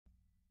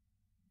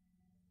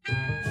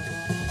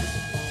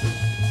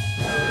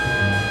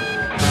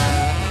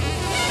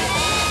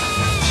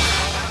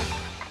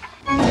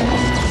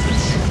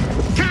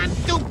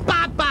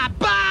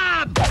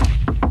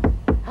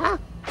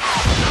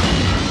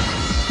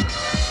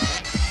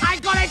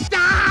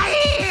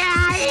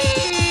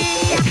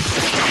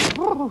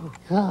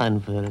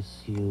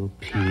Converse, you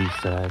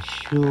piece of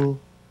shoe.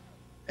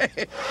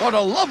 What a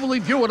lovely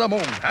view of the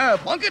moon, huh,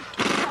 Plunkett?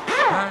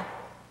 Huh?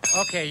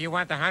 Okay, you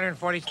want the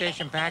 140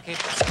 station package?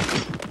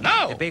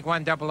 No! The big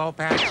 100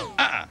 pack?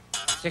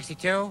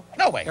 62?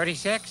 No way.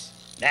 36?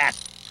 Nah.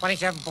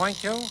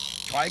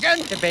 27.2? Try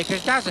again. The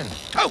baker's dozen.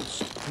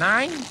 Toast.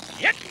 9?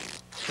 Yep.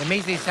 The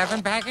measly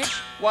 7 package?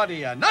 What are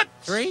you, nuts?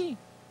 3?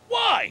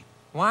 Why?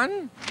 1?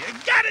 You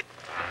got it.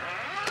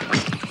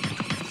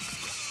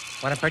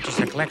 Want to purchase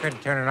a clicker to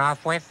turn it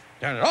off with?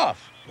 Turn it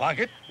off,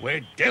 Plunkett.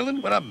 We're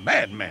dealing with a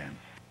madman.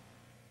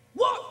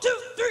 1, 2,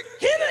 3,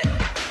 hit it!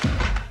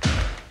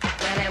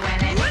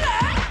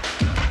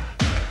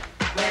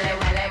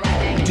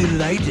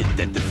 Delighted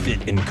that the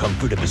fit and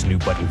comfort of his new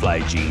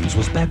buttonfly jeans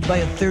was backed by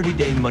a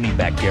 30-day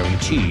money-back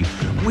guarantee,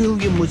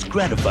 William was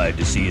gratified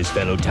to see his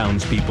fellow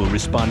townspeople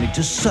responding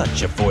to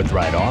such a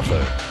forthright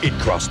offer. It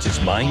crossed his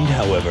mind,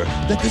 however,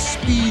 that the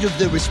speed of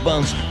their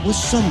response was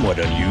somewhat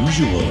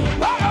unusual.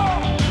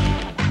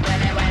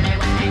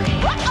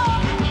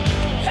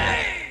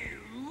 Hey,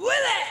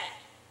 Willie!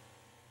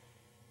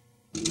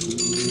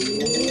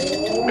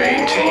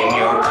 Maintain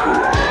your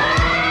cool.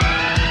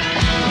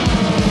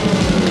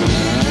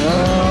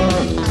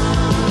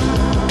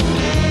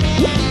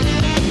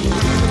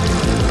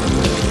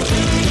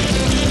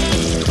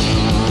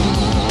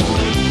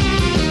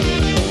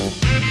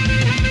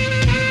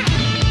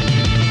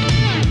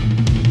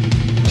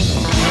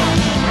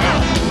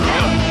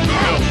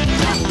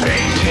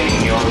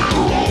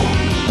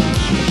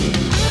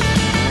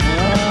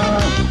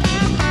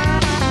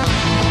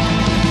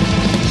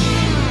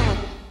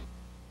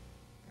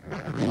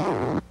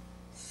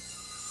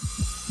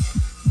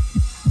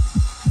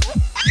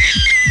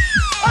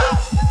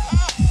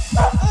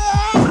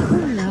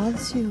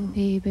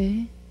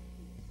 Baby.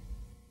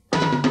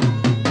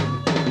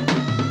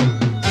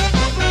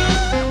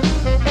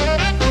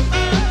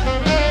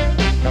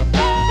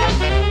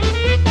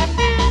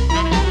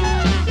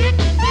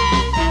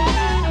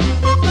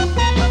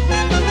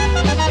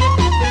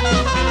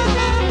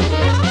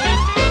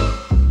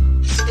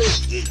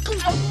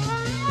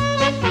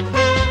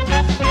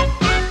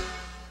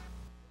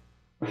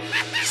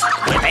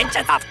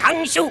 Adventures of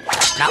Kung Fu,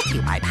 brought to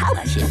you by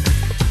Power Ship.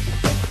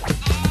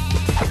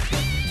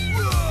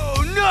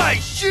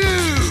 Nice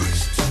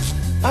shoes!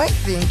 I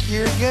think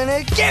you're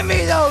gonna give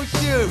me those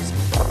shoes!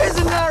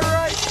 Isn't that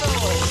right,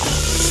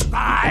 fellas?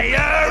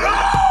 Fire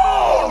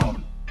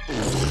on!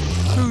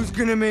 Who's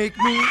gonna make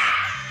me?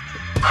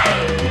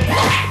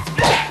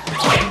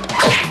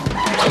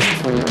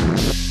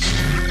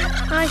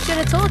 I should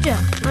have told you.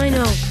 I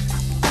know.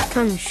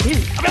 Come shoot.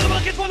 Available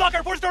at Kids Foot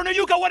Locker, 4th store, New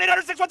Yuko,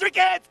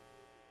 1-800-613-KIDS!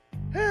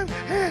 Where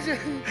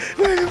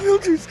are the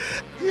filters?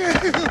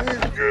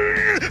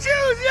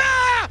 Shoes,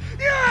 yeah!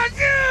 Yeah,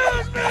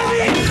 shoes,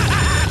 baby!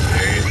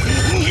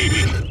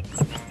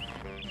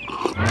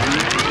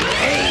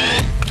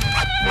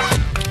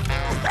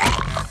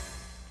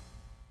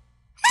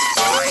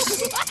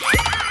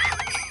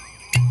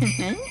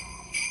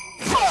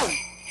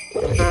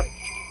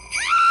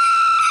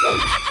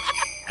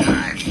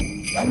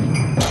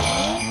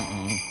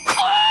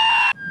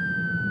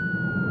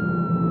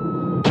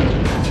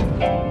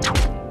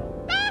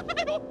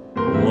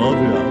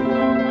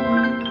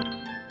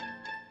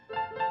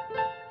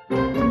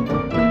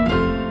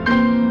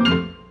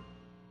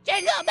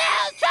 Jingle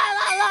bells,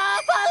 tra-la-la,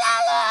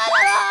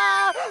 fa-la-la-la-la.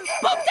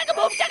 Boom, chicka,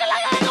 boom, chicka,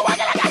 la-la-la,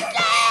 wagga-la-ga,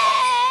 sleigh!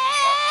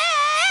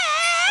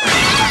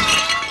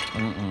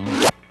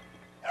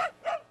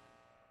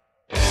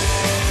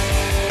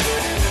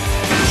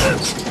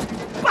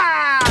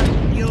 Bah!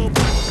 You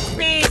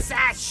piece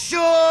of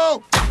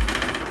shoe!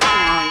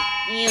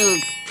 You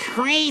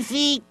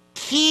crazy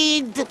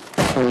kid!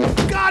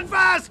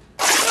 Godfass!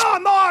 No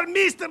more,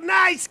 Mr.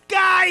 Nice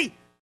Guy!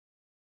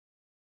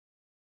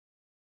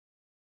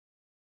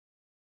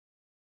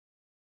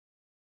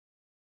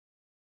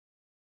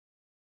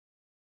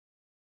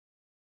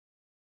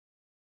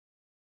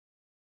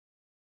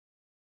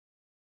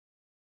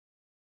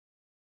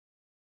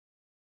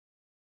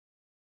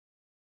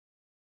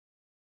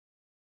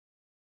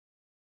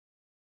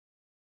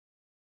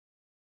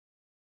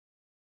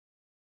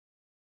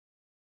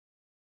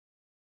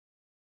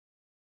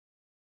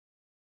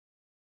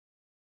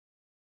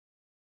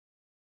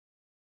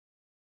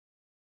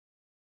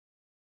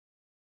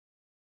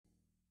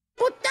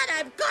 But then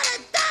I'm gonna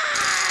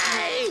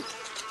die!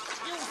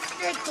 You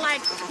stink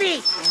like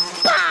fish!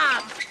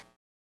 Bob!